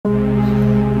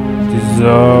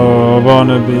Schizo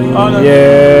wanna be,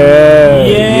 yeah.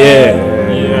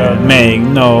 Make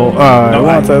no eye.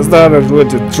 Once I started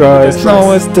with the tries,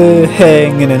 now it's the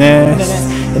hang in the nest.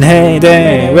 And hey,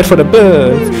 dang, wait for the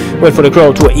birds, wait for the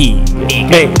crow to eat.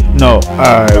 Make no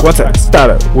eye. Once I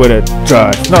started with the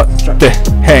tries, not the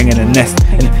hang in the nest.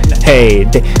 And hey,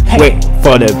 they wait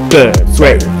for the birds,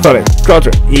 wait for the crow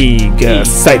to eat.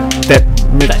 Sight that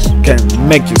can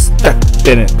make you stuck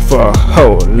in it for a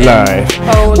whole life.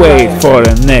 Wait for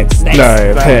the next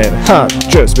life. Head hard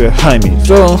just behind me.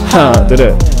 So hard that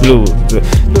I lose the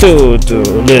two to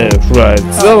live right.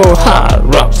 So hard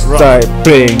rocks I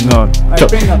bring on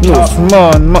top. Lose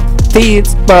more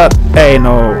teeth, but ain't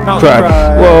no crack.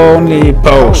 Only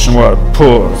potion what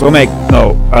pours. So make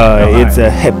no eye. It's a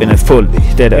happiness fully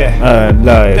that I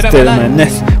lie. Still in my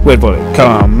nest. Wait for it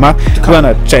come up. When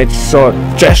I change short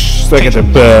trash, so I get the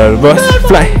bird voice.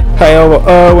 Fly high over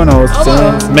all when I was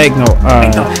sense. Make no eye.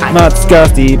 Not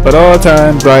scarcity, but all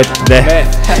time bright there.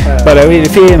 But I really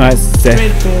feel myself.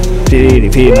 Really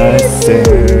feel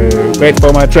myself. Wait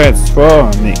for my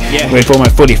transforming. Wait for my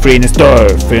 43 in the store.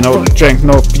 You know, drink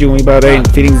no fume, but I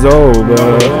ain't feeling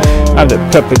sober. I'm the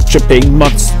perfect tripping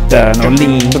monster. No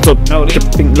lean, but so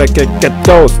tripping like a cat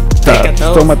ghost.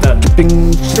 So much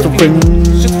tripping,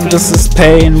 this is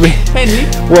pain.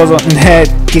 Was on head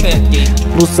kick,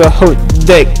 lose a whole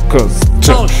day, cause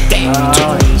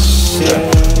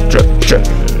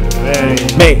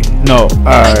make no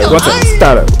eye. Once I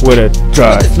started with a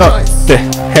drive, not the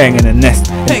hang in the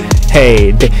nest.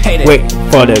 Hey, they wait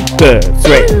for the birds,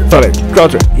 wait for the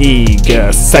crowd to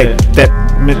eager sight that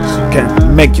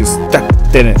can make you stuck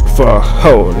in it for a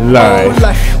whole life.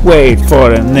 Wait for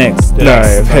the next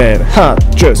life. Head hard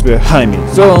just behind me.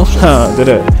 So hard that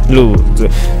I lose the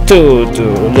two to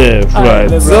live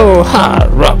right. So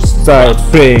hard rocks I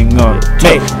bring on.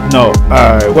 Make no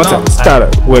eye. Once I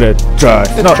started with a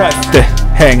drive, not the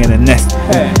hang in the nest.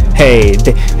 Hey,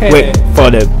 they wait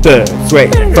for the birds,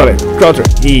 wait for the crowd to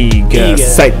eager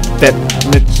sight that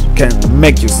can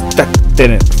make you stuck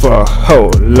in it for a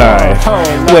whole life.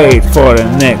 Wait for the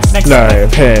next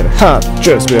life. Head hard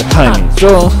just behind me.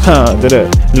 So hard that I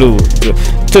lose the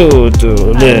two to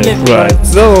live right.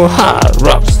 So hard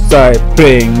rocks I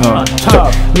bring on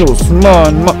top. Lose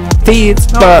more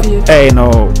teeth, but ain't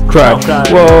no crack.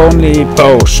 Only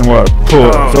potion what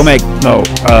pours. So make no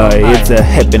eye. It's a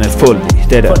happiness fully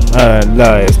that I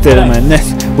lie. Still in my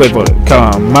nest. Wait for it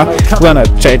come up. When I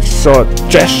change short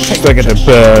trash, so I get the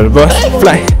bird voice.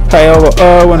 Fly high over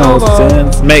all when I was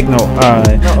sense. Make no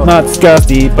eye. Not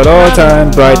scarcity, but all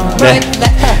time bright there.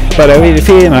 But I really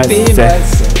feel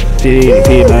myself. Really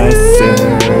feel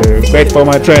myself. Wait for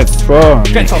my transform.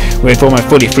 Wait for my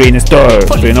 43 in the store.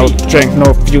 You know, drink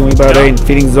no fume, but I ain't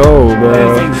feeling sober.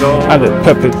 I'm the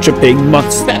perfect tripping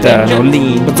monster. No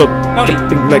lean, but so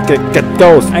tripping like a cat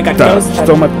ghost.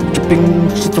 So much tripping,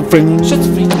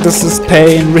 schizophrenia. This is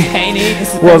pain.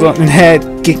 Was on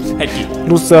head kick.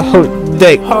 Lose a whole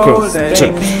day.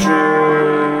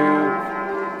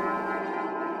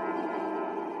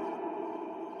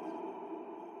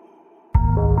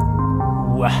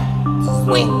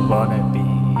 So wanna be,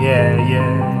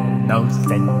 no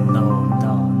say no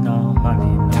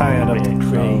money, tired of the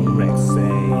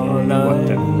crazy, what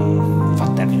the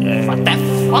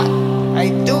fuck, I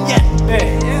do,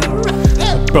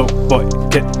 Bro boy,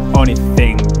 get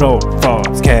anything, bro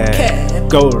thoughts can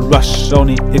go rush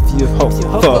only if you hope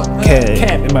for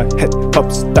can. In my head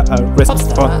pops the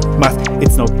arrest on math,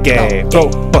 it's no game. Bro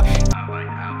boy,